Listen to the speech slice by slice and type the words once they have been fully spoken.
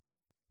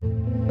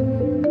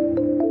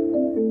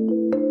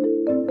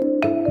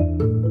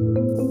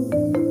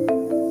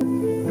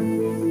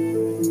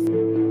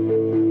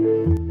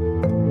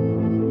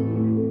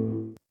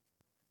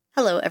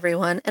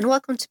everyone, and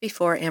welcome to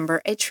Before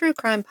Amber, a true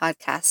crime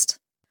podcast.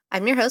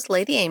 I'm your host,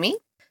 Lady Amy.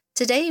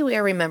 Today we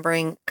are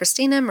remembering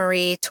Kristina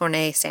Marie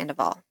Tournai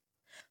Sandoval.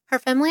 Her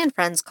family and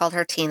friends called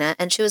her Tina,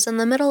 and she was in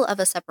the middle of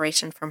a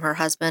separation from her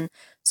husband,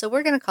 so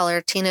we're going to call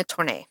her Tina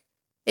Tournai.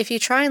 If you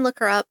try and look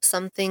her up,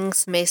 some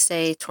things may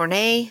say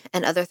Tournai,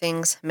 and other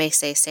things may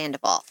say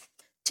Sandoval.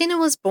 Tina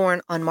was born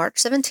on March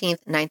 17,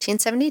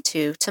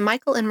 1972, to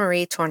Michael and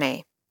Marie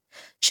Tournai.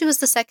 She was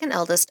the second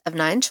eldest of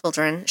 9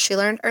 children. She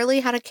learned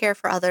early how to care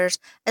for others.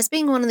 As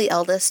being one of the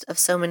eldest of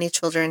so many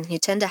children, you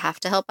tend to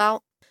have to help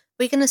out.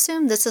 We can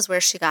assume this is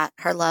where she got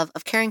her love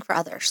of caring for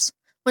others.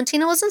 When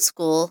Tina was in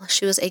school,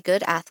 she was a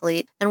good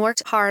athlete and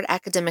worked hard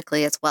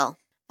academically as well.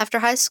 After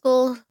high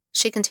school,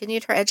 she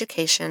continued her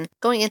education,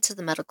 going into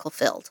the medical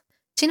field.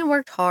 Tina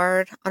worked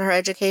hard on her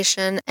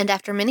education, and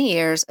after many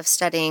years of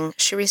studying,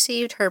 she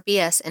received her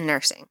BS in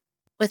nursing.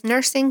 With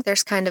nursing,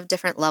 there's kind of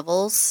different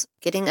levels.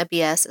 Getting a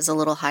BS is a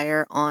little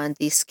higher on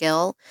the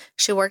scale.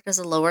 She worked as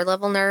a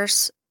lower-level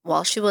nurse.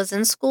 While she was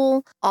in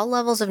school, all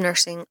levels of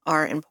nursing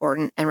are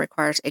important and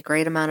requires a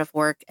great amount of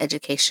work,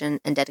 education,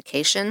 and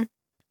dedication.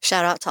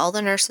 Shout out to all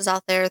the nurses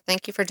out there.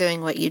 Thank you for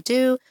doing what you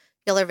do.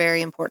 Y'all are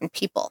very important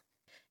people.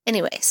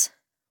 Anyways,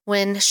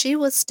 when she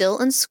was still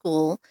in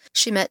school,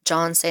 she met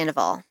John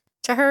Sandoval.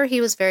 To her,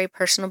 he was very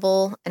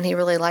personable, and he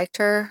really liked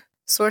her.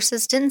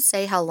 Sources didn't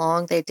say how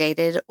long they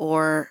dated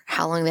or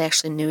how long they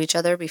actually knew each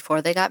other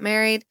before they got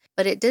married,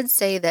 but it did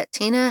say that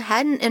Tina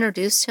hadn't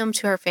introduced him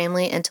to her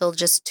family until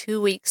just 2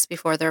 weeks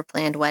before their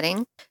planned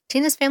wedding.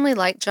 Tina's family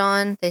liked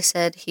John. They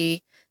said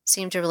he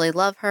seemed to really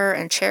love her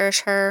and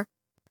cherish her,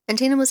 and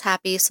Tina was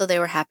happy, so they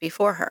were happy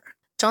for her.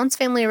 John's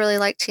family really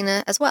liked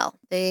Tina as well.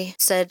 They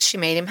said she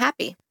made him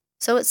happy.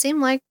 So it seemed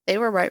like they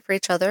were right for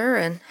each other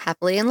and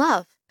happily in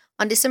love.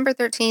 On December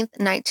 13,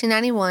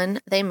 1991,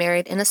 they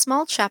married in a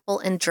small chapel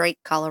in Drake,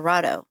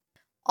 Colorado.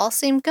 All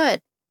seemed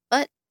good,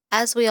 but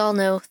as we all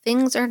know,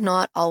 things are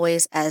not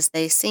always as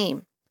they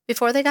seem.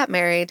 Before they got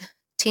married,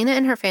 Tina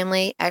and her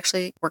family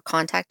actually were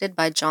contacted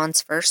by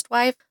John's first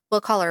wife.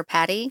 We'll call her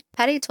Patty.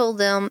 Patty told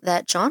them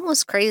that John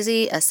was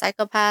crazy, a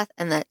psychopath,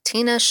 and that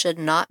Tina should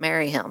not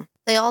marry him.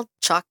 They all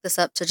chalked this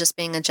up to just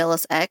being a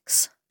jealous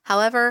ex.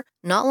 However,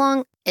 not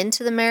long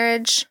into the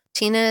marriage,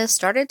 Tina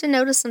started to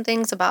notice some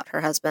things about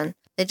her husband.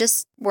 They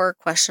just were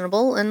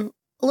questionable and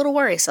a little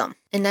worrisome.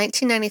 In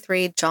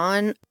 1993,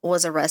 John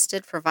was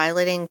arrested for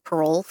violating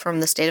parole from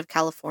the state of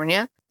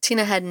California.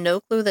 Tina had no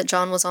clue that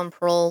John was on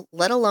parole,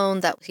 let alone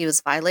that he was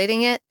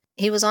violating it.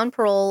 He was on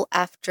parole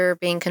after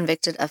being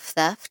convicted of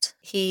theft.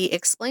 He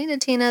explained to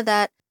Tina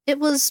that it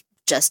was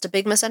just a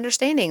big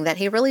misunderstanding, that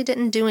he really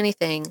didn't do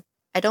anything.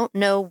 I don't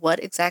know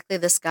what exactly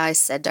this guy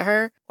said to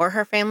her or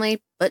her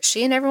family, but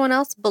she and everyone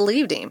else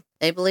believed him.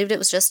 They believed it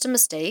was just a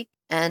mistake,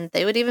 and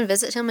they would even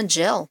visit him in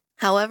jail.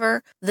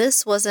 However,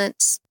 this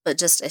wasn't but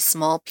just a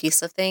small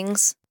piece of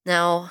things.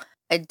 Now,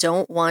 I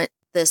don't want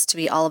this to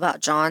be all about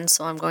John,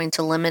 so I'm going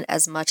to limit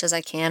as much as I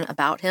can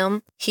about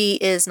him. He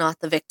is not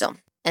the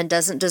victim and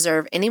doesn't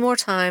deserve any more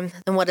time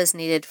than what is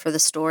needed for the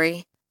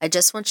story. I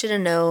just want you to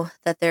know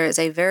that there is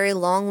a very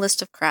long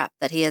list of crap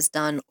that he has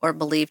done or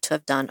believed to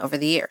have done over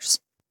the years.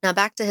 Now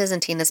back to his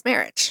and Tina's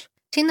marriage.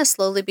 Tina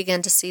slowly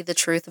began to see the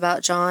truth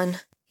about John.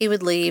 He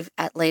would leave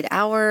at late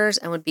hours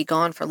and would be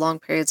gone for long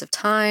periods of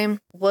time.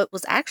 What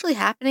was actually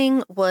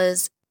happening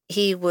was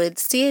he would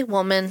see a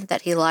woman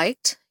that he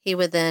liked. He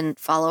would then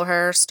follow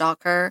her,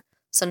 stalk her,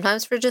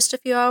 sometimes for just a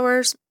few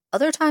hours,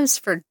 other times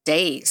for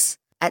days.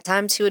 At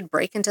times he would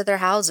break into their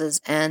houses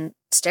and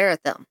stare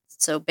at them.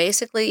 So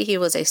basically he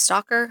was a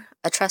stalker,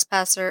 a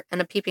trespasser,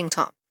 and a peeping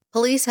Tom.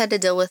 Police had to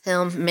deal with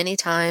him many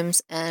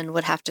times and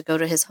would have to go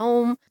to his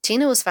home.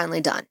 Tina was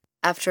finally done.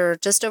 After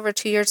just over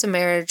 2 years of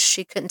marriage,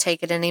 she couldn't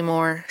take it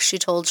anymore. She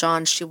told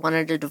John she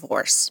wanted a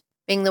divorce.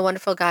 Being the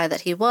wonderful guy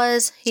that he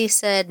was, he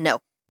said no.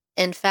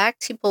 In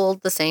fact, he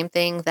pulled the same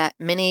thing that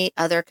many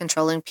other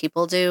controlling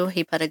people do.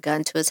 He put a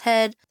gun to his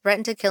head,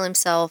 threatened to kill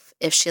himself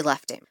if she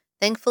left him.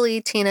 Thankfully,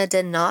 Tina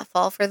did not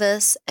fall for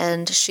this,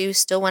 and she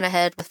still went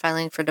ahead with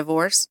filing for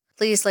divorce.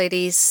 Please,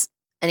 ladies,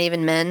 and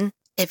even men,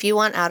 if you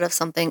want out of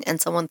something and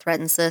someone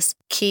threatens this,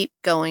 keep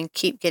going,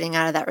 keep getting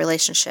out of that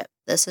relationship.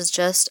 This is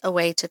just a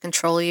way to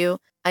control you.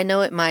 I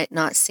know it might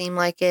not seem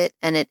like it,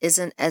 and it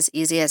isn't as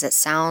easy as it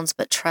sounds,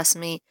 but trust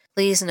me,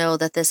 please know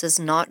that this is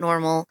not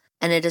normal,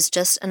 and it is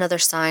just another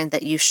sign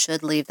that you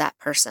should leave that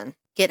person.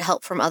 Get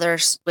help from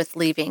others with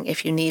leaving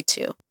if you need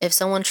to. If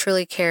someone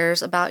truly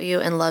cares about you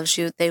and loves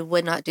you, they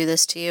would not do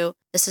this to you.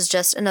 This is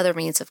just another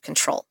means of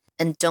control,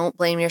 and don't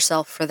blame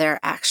yourself for their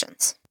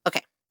actions.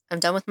 Okay, I'm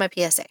done with my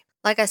PSA.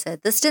 Like I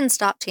said, this didn't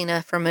stop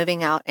Tina from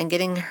moving out and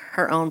getting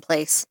her own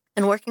place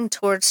and working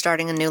towards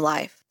starting a new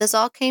life. This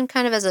all came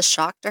kind of as a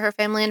shock to her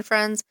family and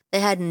friends. They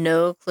had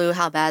no clue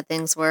how bad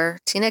things were.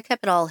 Tina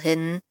kept it all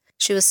hidden.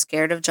 She was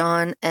scared of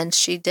John, and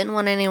she didn't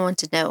want anyone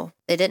to know.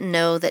 They didn't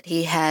know that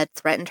he had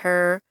threatened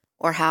her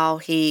or how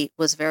he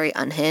was very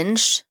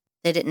unhinged.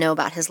 They didn't know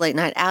about his late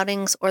night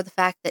outings or the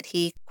fact that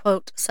he,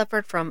 quote,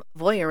 suffered from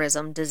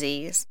voyeurism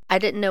disease. I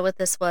didn't know what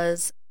this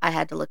was. I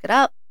had to look it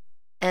up,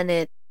 and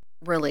it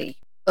really,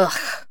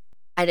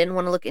 I didn't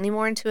want to look any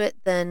more into it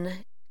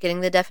than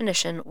getting the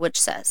definition, which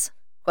says,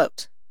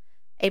 quote,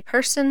 a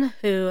person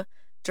who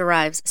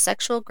derives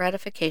sexual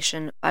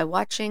gratification by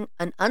watching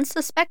an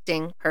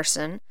unsuspecting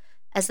person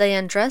as they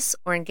undress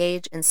or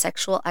engage in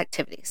sexual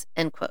activities,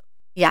 end quote.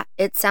 Yeah,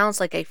 it sounds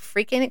like a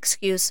freaking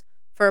excuse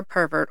for a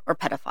pervert or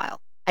pedophile.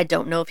 I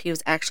don't know if he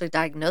was actually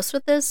diagnosed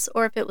with this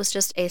or if it was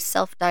just a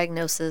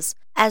self-diagnosis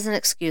as an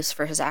excuse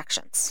for his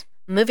actions.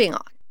 Moving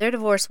on. Their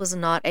divorce was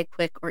not a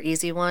quick or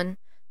easy one.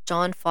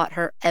 John fought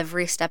her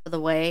every step of the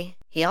way.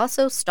 He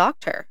also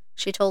stalked her.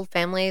 She told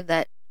family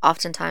that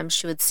oftentimes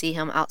she would see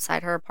him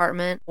outside her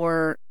apartment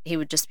or he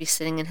would just be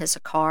sitting in his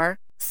car,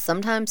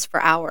 sometimes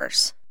for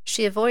hours.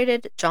 She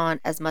avoided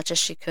John as much as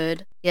she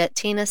could, yet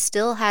Tina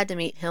still had to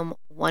meet him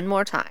one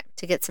more time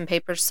to get some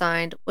papers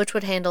signed, which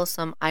would handle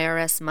some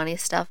IRS money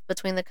stuff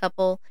between the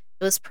couple.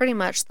 It was pretty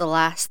much the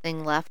last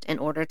thing left in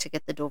order to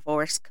get the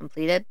divorce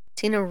completed.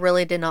 Tina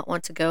really did not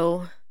want to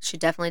go. She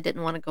definitely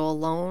didn't want to go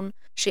alone.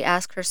 She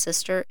asked her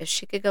sister if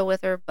she could go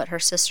with her, but her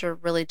sister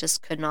really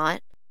just could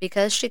not.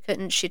 Because she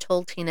couldn't, she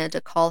told Tina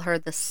to call her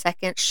the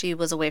second she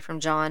was away from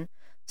John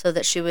so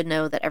that she would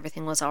know that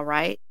everything was all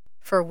right.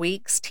 For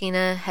weeks,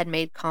 Tina had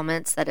made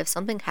comments that if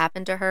something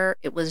happened to her,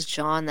 it was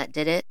John that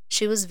did it.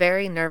 She was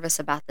very nervous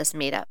about this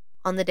meetup.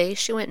 On the day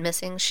she went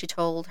missing, she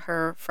told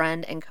her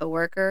friend and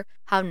coworker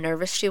how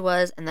nervous she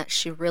was and that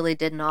she really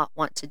did not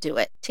want to do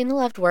it. Tina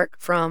left work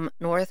from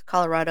North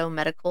Colorado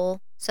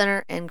Medical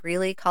Center in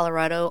Greeley,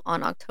 Colorado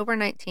on October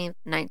 19th,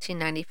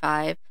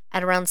 1995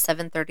 at around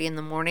 7:30 in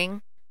the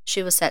morning.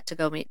 She was set to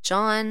go meet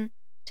John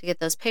to get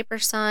those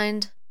papers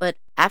signed, but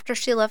after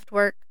she left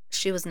work,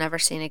 she was never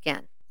seen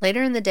again.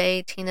 Later in the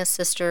day, Tina's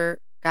sister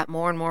got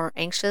more and more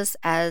anxious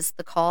as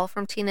the call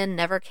from Tina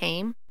never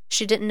came.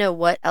 She didn't know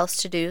what else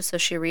to do, so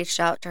she reached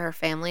out to her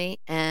family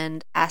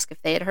and asked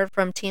if they had heard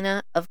from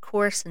Tina. Of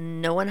course,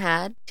 no one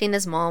had.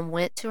 Tina's mom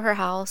went to her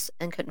house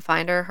and couldn't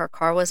find her. Her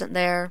car wasn't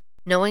there.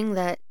 Knowing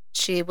that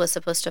she was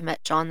supposed to have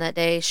met John that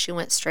day, she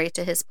went straight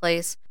to his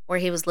place where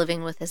he was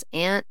living with his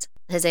aunt.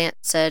 His aunt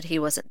said he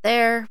wasn't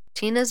there.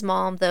 Tina's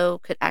mom, though,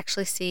 could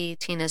actually see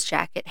Tina's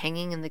jacket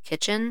hanging in the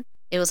kitchen.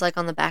 It was like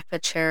on the back of a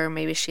chair.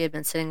 Maybe she had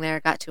been sitting there,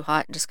 got too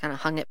hot, and just kind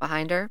of hung it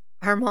behind her.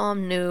 Her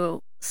mom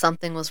knew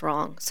something was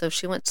wrong, so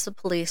she went to the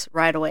police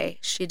right away.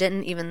 She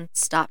didn't even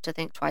stop to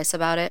think twice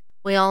about it.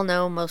 We all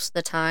know most of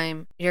the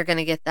time you're going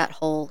to get that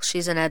whole,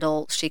 she's an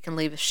adult, she can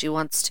leave if she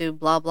wants to,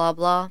 blah, blah,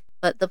 blah.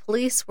 But the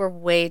police were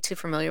way too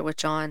familiar with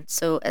John,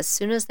 so as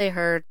soon as they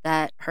heard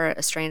that her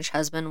estranged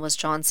husband was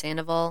John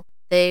Sandoval,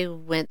 they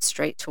went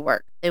straight to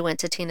work. They went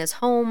to Tina's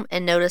home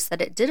and noticed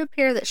that it did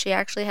appear that she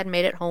actually had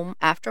made it home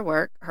after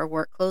work. Her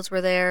work clothes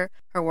were there,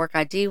 her work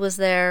ID was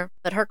there,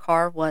 but her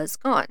car was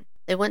gone.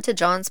 They went to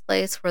John's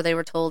place where they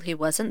were told he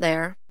wasn't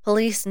there.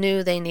 Police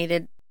knew they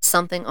needed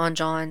something on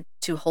John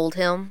to hold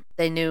him.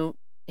 They knew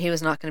he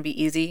was not going to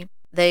be easy.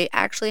 They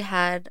actually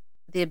had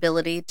the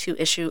ability to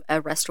issue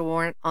an arrest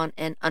warrant on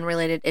an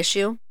unrelated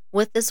issue.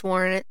 With this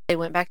warrant, they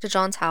went back to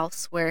John's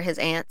house where his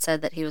aunt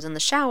said that he was in the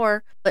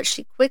shower, but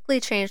she quickly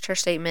changed her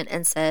statement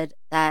and said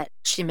that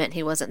she meant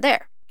he wasn't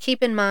there.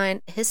 Keep in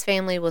mind, his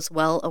family was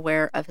well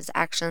aware of his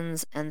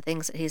actions and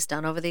things that he's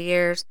done over the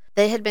years.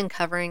 They had been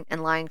covering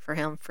and lying for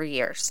him for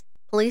years.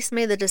 Police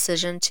made the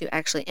decision to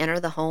actually enter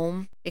the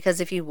home because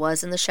if he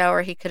was in the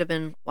shower, he could have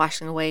been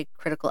washing away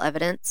critical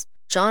evidence.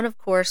 John, of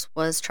course,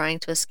 was trying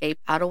to escape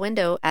out a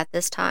window at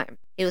this time.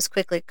 He was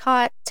quickly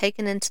caught,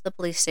 taken into the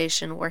police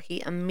station where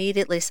he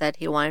immediately said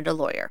he wanted a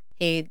lawyer.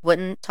 He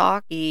wouldn't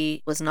talk.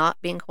 He was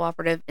not being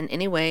cooperative in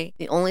any way.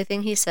 The only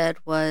thing he said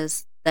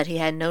was that he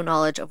had no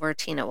knowledge of where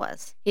Tina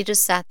was. He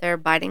just sat there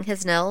biting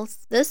his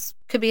nails. This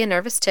could be a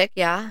nervous tic,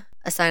 yeah.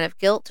 A sign of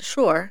guilt,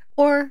 sure.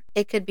 Or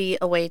it could be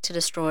a way to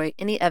destroy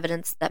any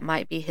evidence that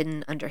might be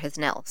hidden under his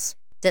nails.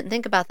 Didn't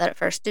think about that at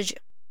first, did you?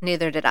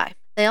 Neither did I.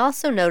 They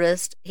also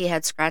noticed he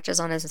had scratches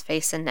on his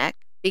face and neck.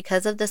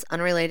 Because of this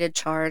unrelated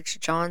charge,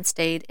 John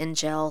stayed in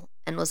jail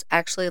and was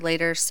actually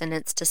later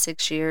sentenced to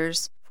 6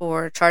 years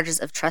for charges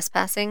of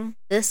trespassing.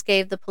 This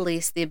gave the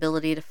police the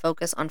ability to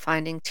focus on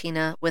finding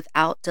Tina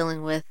without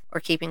dealing with or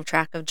keeping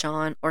track of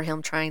John or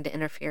him trying to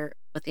interfere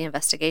with the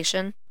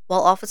investigation.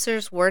 While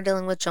officers were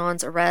dealing with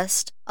John's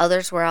arrest,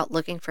 others were out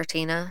looking for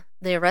Tina.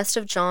 The arrest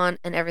of John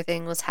and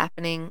everything was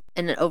happening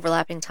in an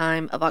overlapping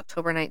time of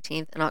October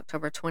 19th and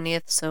October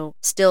 20th, so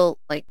still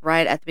like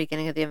right at the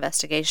beginning of the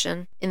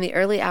investigation. In the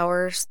early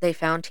hours, they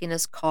found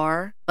Tina's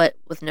car, but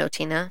with no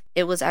Tina.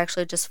 It was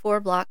actually just 4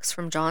 blocks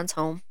from John's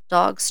home.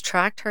 Dogs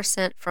tracked her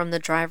scent from the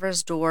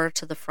driver's door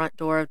to the front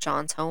door of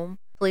John's home.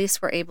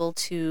 Police were able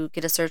to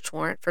get a search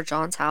warrant for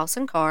John's house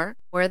and car,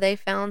 where they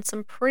found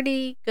some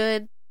pretty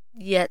good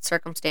yet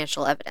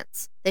circumstantial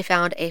evidence. They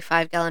found a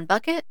 5-gallon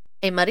bucket,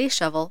 a muddy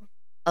shovel,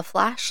 a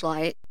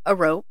flashlight, a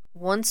rope.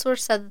 One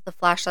source said that the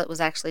flashlight was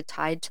actually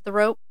tied to the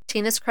rope,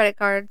 Tina's credit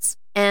cards,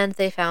 and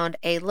they found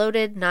a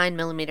loaded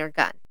 9mm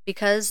gun.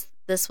 Because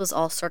this was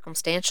all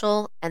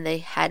circumstantial and they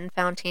hadn't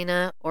found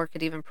Tina or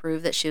could even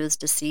prove that she was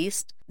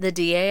deceased, the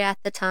DA at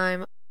the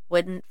time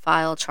wouldn't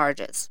file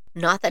charges.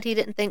 Not that he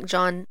didn't think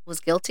John was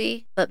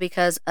guilty, but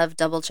because of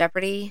double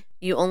jeopardy,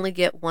 you only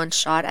get one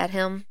shot at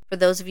him. For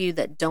those of you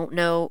that don't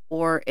know,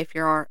 or if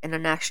you're our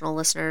international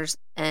listeners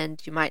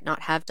and you might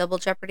not have double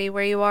jeopardy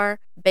where you are,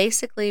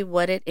 basically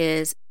what it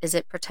is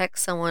it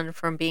protects someone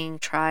from being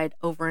tried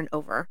over and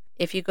over.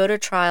 If you go to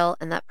trial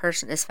and that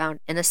person is found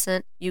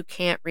innocent, you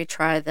can't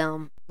retry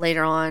them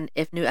later on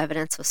if new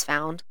evidence was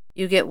found.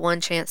 You get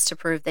one chance to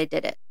prove they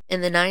did it.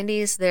 In the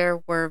 90s,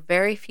 there were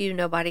very few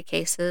nobody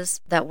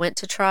cases that went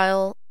to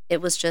trial. It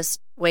was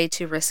just way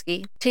too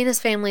risky. Tina's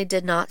family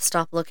did not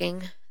stop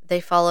looking. They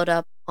followed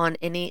up on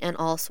any and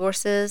all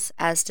sources,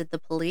 as did the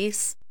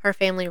police. Her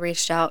family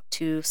reached out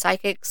to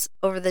psychics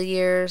over the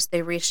years.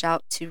 They reached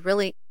out to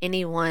really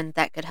anyone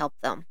that could help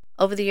them.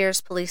 Over the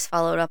years, police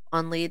followed up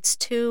on leads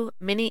too.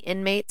 Many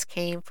inmates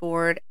came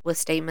forward with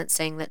statements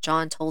saying that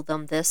John told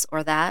them this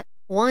or that.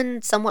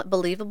 One somewhat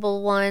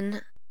believable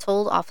one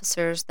told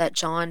officers that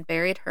John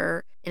buried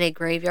her in a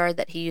graveyard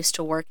that he used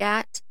to work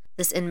at.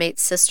 This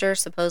inmate's sister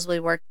supposedly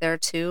worked there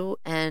too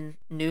and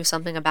knew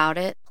something about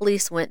it.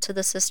 Police went to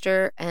the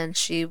sister and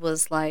she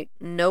was like,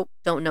 nope,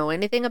 don't know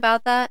anything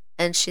about that.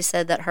 And she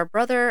said that her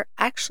brother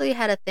actually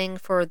had a thing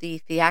for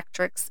the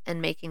theatrics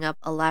and making up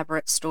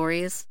elaborate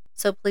stories.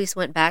 So police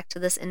went back to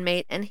this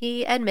inmate and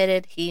he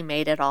admitted he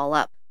made it all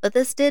up. But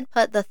this did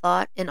put the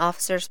thought in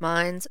officers'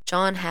 minds.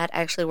 John had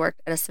actually worked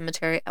at a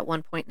cemetery at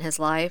one point in his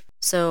life.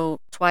 So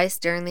twice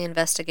during the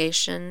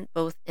investigation,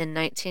 both in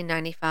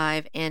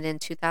 1995 and in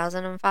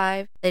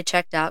 2005, they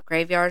checked out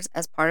graveyards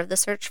as part of the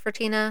search for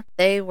Tina.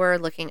 They were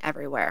looking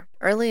everywhere.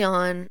 Early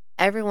on,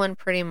 everyone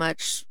pretty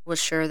much was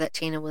sure that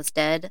Tina was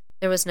dead.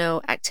 There was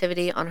no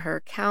activity on her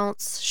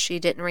accounts. She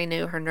didn't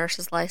renew her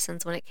nurse's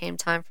license when it came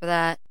time for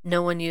that.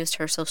 No one used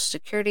her social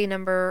security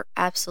number.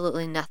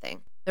 Absolutely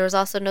nothing. There was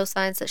also no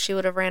signs that she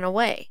would have ran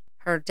away.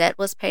 Her debt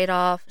was paid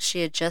off.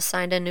 She had just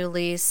signed a new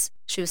lease.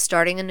 She was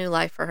starting a new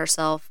life for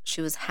herself. She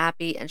was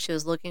happy and she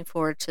was looking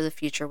forward to the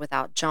future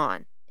without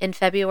John. In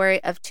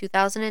February of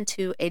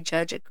 2002, a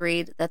judge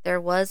agreed that there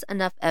was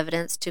enough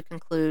evidence to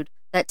conclude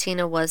that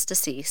Tina was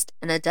deceased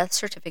and a death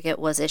certificate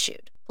was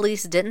issued.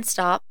 Police didn't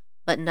stop,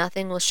 but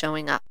nothing was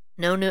showing up.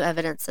 No new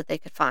evidence that they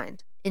could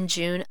find. In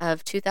June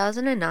of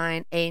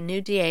 2009, a new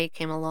DA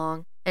came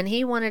along and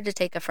he wanted to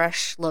take a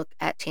fresh look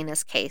at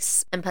Tina's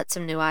case and put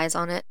some new eyes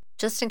on it,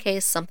 just in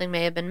case something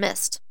may have been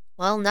missed.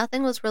 Well,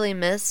 nothing was really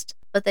missed,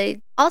 but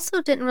they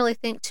also didn't really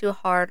think too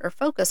hard or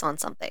focus on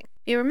something.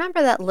 If you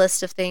remember that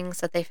list of things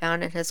that they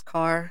found in his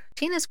car,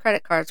 Tina's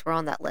credit cards were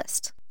on that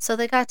list. So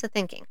they got to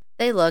thinking.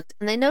 They looked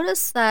and they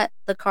noticed that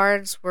the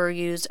cards were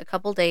used a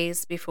couple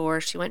days before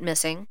she went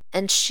missing,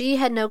 and she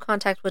had no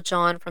contact with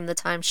John from the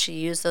time she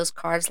used those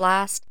cards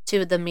last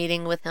to the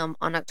meeting with him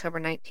on October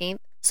 19th.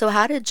 So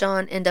how did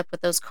John end up with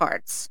those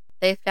cards?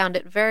 They found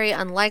it very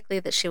unlikely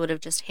that she would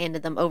have just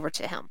handed them over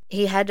to him.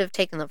 He had to have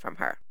taken them from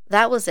her.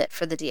 That was it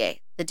for the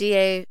DA. The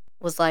DA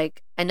was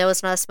like, I know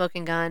it's not a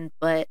smoking gun,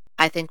 but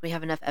I think we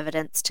have enough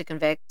evidence to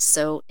convict.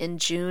 So in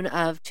June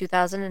of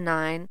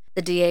 2009,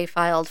 the DA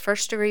filed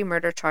first-degree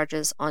murder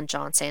charges on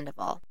John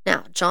Sandoval.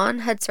 Now, John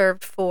had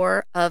served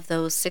 4 of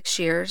those 6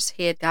 years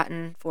he had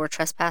gotten for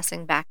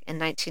trespassing back in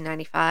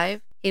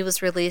 1995. He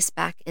was released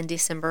back in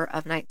December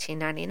of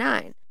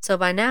 1999. So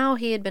by now,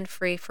 he had been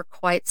free for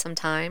quite some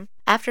time.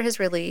 After his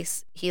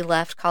release, he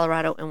left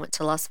Colorado and went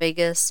to Las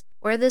Vegas,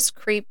 where this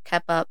creep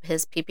kept up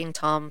his peeping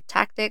Tom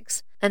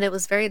tactics, and it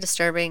was very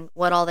disturbing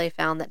what all they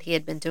found that he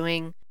had been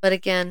doing. But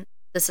again,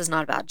 this is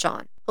not about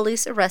John.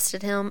 Police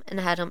arrested him and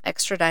had him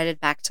extradited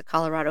back to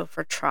Colorado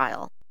for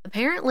trial.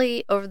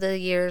 Apparently, over the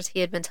years, he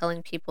had been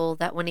telling people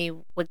that when he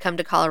would come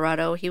to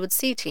Colorado, he would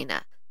see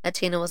Tina. That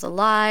Tina was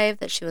alive,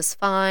 that she was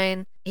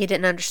fine. He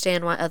didn't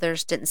understand why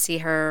others didn't see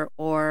her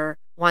or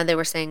why they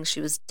were saying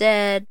she was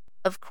dead.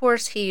 Of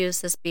course, he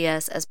used this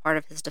BS as part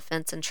of his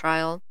defense and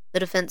trial.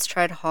 The defense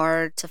tried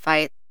hard to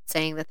fight,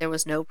 saying that there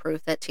was no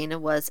proof that Tina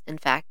was in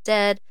fact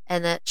dead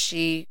and that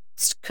she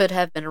could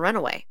have been a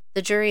runaway.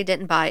 The jury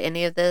didn't buy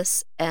any of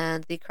this,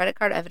 and the credit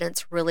card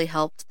evidence really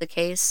helped the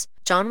case.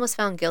 John was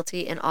found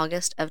guilty in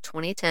August of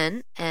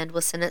 2010 and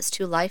was sentenced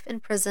to life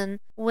in prison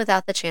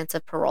without the chance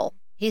of parole.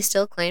 He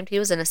still claimed he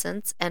was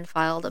innocent and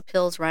filed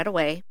appeals right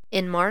away.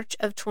 In March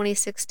of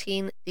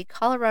 2016, the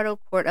Colorado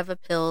Court of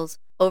Appeals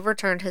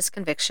overturned his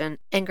conviction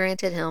and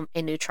granted him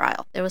a new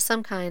trial. There was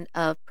some kind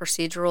of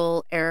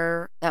procedural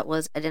error that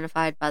was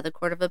identified by the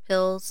Court of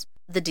Appeals.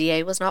 The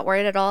DA was not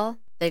worried at all.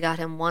 They got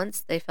him once.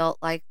 They felt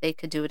like they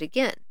could do it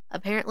again.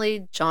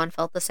 Apparently, John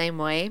felt the same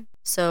way.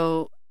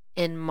 So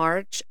in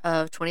March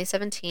of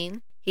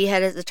 2017, he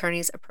had his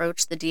attorneys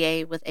approach the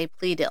DA with a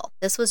plea deal.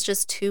 This was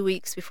just 2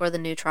 weeks before the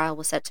new trial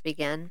was set to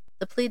begin.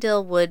 The plea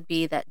deal would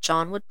be that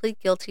John would plead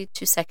guilty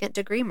to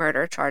second-degree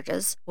murder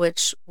charges,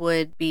 which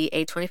would be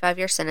a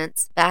 25-year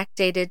sentence,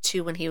 backdated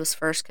to when he was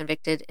first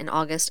convicted in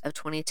August of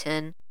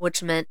 2010,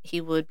 which meant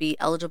he would be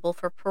eligible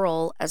for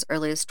parole as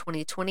early as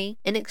 2020.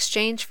 In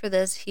exchange for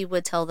this, he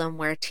would tell them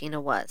where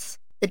Tina was.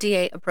 The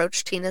DA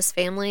approached Tina's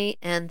family,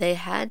 and they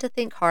had to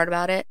think hard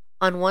about it.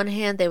 On one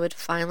hand, they would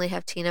finally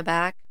have Tina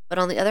back, but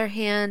on the other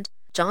hand,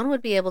 John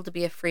would be able to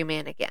be a free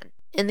man again.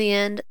 In the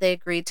end, they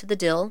agreed to the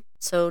deal,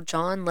 so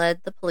John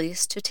led the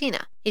police to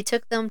Tina. He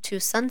took them to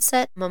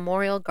Sunset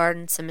Memorial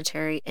Garden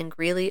Cemetery in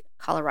Greeley,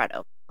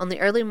 Colorado. On the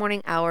early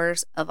morning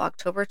hours of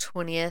October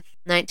 20th,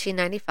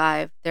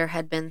 1995, there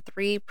had been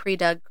 3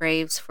 pre-dug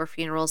graves for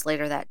funerals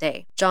later that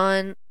day.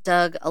 John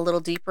dug a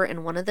little deeper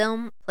in one of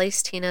them,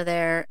 placed Tina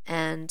there,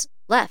 and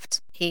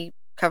left. He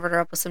covered her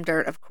up with some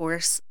dirt, of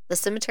course. The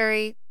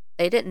cemetery,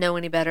 they didn't know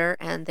any better,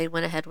 and they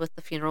went ahead with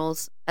the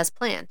funerals as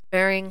planned,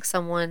 burying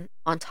someone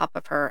on top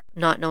of her,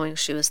 not knowing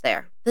she was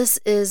there.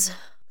 This is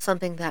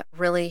something that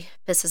really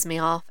pisses me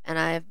off, and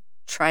I've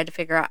tried to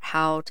figure out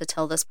how to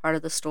tell this part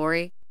of the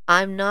story.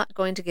 I'm not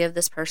going to give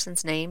this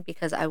person's name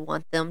because I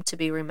want them to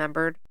be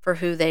remembered for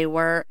who they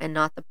were and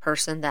not the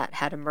person that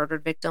had a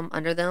murdered victim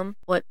under them.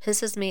 What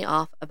pisses me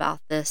off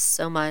about this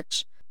so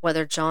much,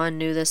 whether John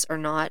knew this or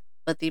not,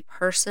 but the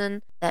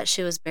person that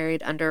she was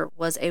buried under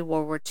was a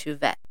World War II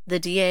vet. The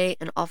DA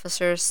and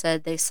officers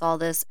said they saw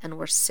this and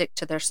were sick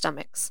to their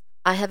stomachs.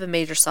 I have a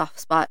major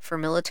soft spot for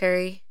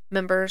military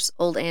members,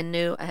 old and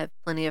new. I have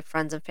plenty of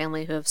friends and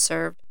family who have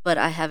served, but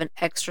I have an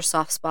extra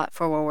soft spot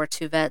for World War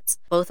II vets.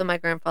 Both of my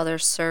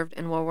grandfathers served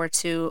in World War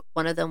II.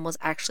 One of them was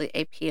actually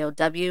a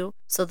POW.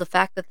 So the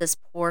fact that this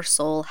poor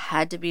soul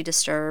had to be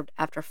disturbed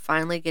after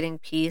finally getting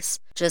peace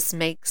just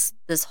makes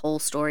this whole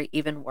story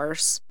even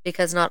worse.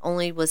 Because not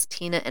only was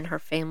Tina and her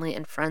family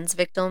and friends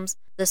victims,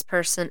 this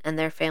person and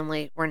their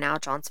family were now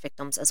John's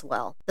victims as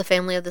well. The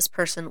family of this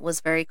person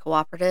was very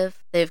cooperative.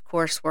 They, of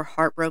course, were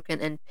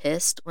heartbroken and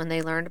pissed when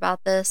they learned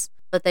about this,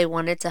 but they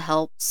wanted to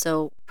help,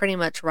 so pretty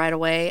much right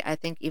away, I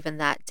think even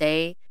that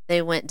day,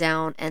 they went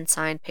down and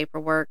signed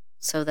paperwork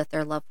so that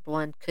their loved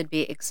one could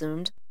be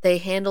exhumed. They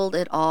handled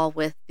it all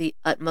with the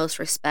utmost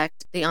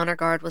respect. The honor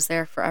guard was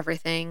there for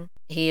everything.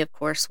 He, of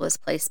course, was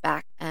placed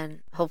back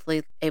and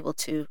hopefully able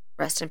to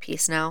rest in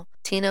peace now.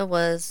 Tina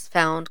was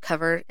found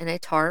covered in a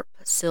tarp,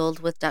 sealed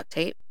with duct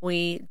tape.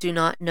 We do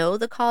not know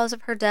the cause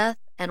of her death,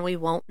 and we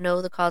won't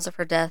know the cause of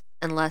her death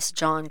unless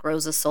John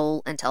grows a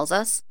soul and tells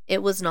us.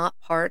 It was not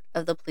part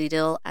of the plea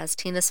deal, as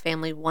Tina's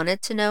family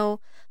wanted to know,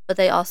 but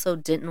they also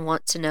didn't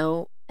want to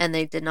know, and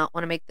they did not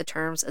want to make the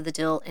terms of the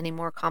deal any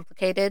more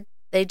complicated.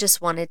 They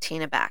just wanted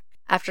Tina back.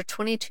 After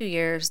 22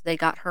 years, they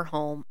got her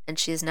home, and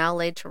she is now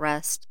laid to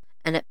rest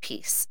and at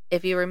peace.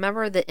 If you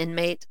remember the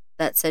inmate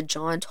that said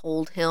John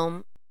told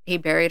him he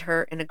buried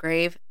her in a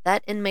grave,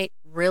 that inmate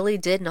really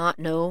did not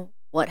know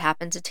what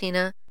happened to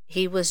Tina.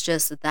 He was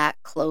just that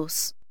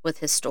close with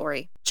his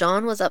story.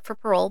 John was up for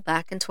parole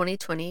back in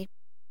 2020,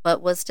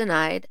 but was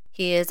denied.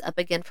 He is up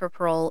again for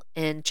parole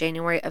in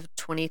January of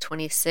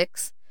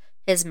 2026.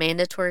 His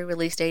mandatory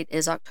release date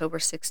is October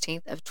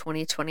 16th of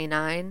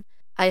 2029.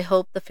 I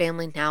hope the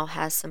family now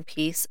has some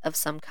peace of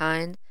some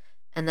kind,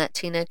 and that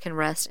Tina can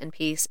rest in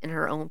peace in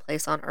her own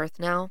place on earth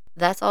now.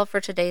 That's all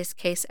for today's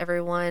case,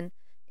 everyone.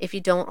 If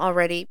you don't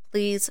already,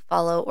 please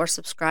follow or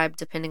subscribe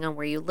depending on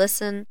where you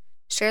listen.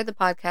 Share the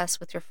podcast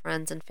with your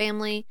friends and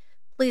family.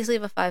 Please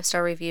leave a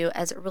 5-star review,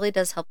 as it really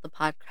does help the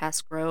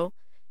podcast grow.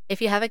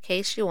 If you have a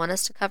case you want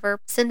us to cover,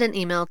 send an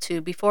email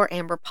to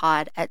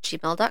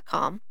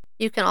beforeamberpod@gmail.com.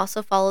 You can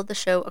also follow the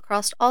show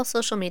across all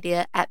social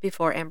media at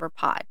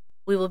beforeamberpod.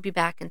 We will be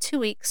back in 2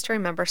 weeks to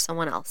remember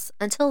someone else.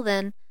 Until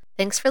then,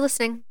 thanks for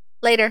listening.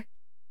 Later.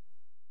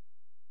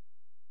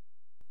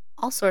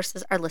 All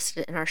sources are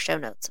listed in our show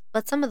notes,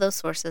 but some of those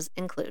sources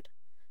include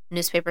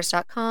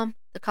newspapers.com,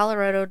 the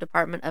Colorado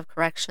Department of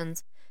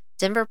Corrections,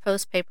 Denver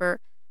Post Paper,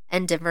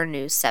 and Denver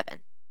News 7.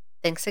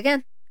 Thanks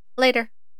again. Later.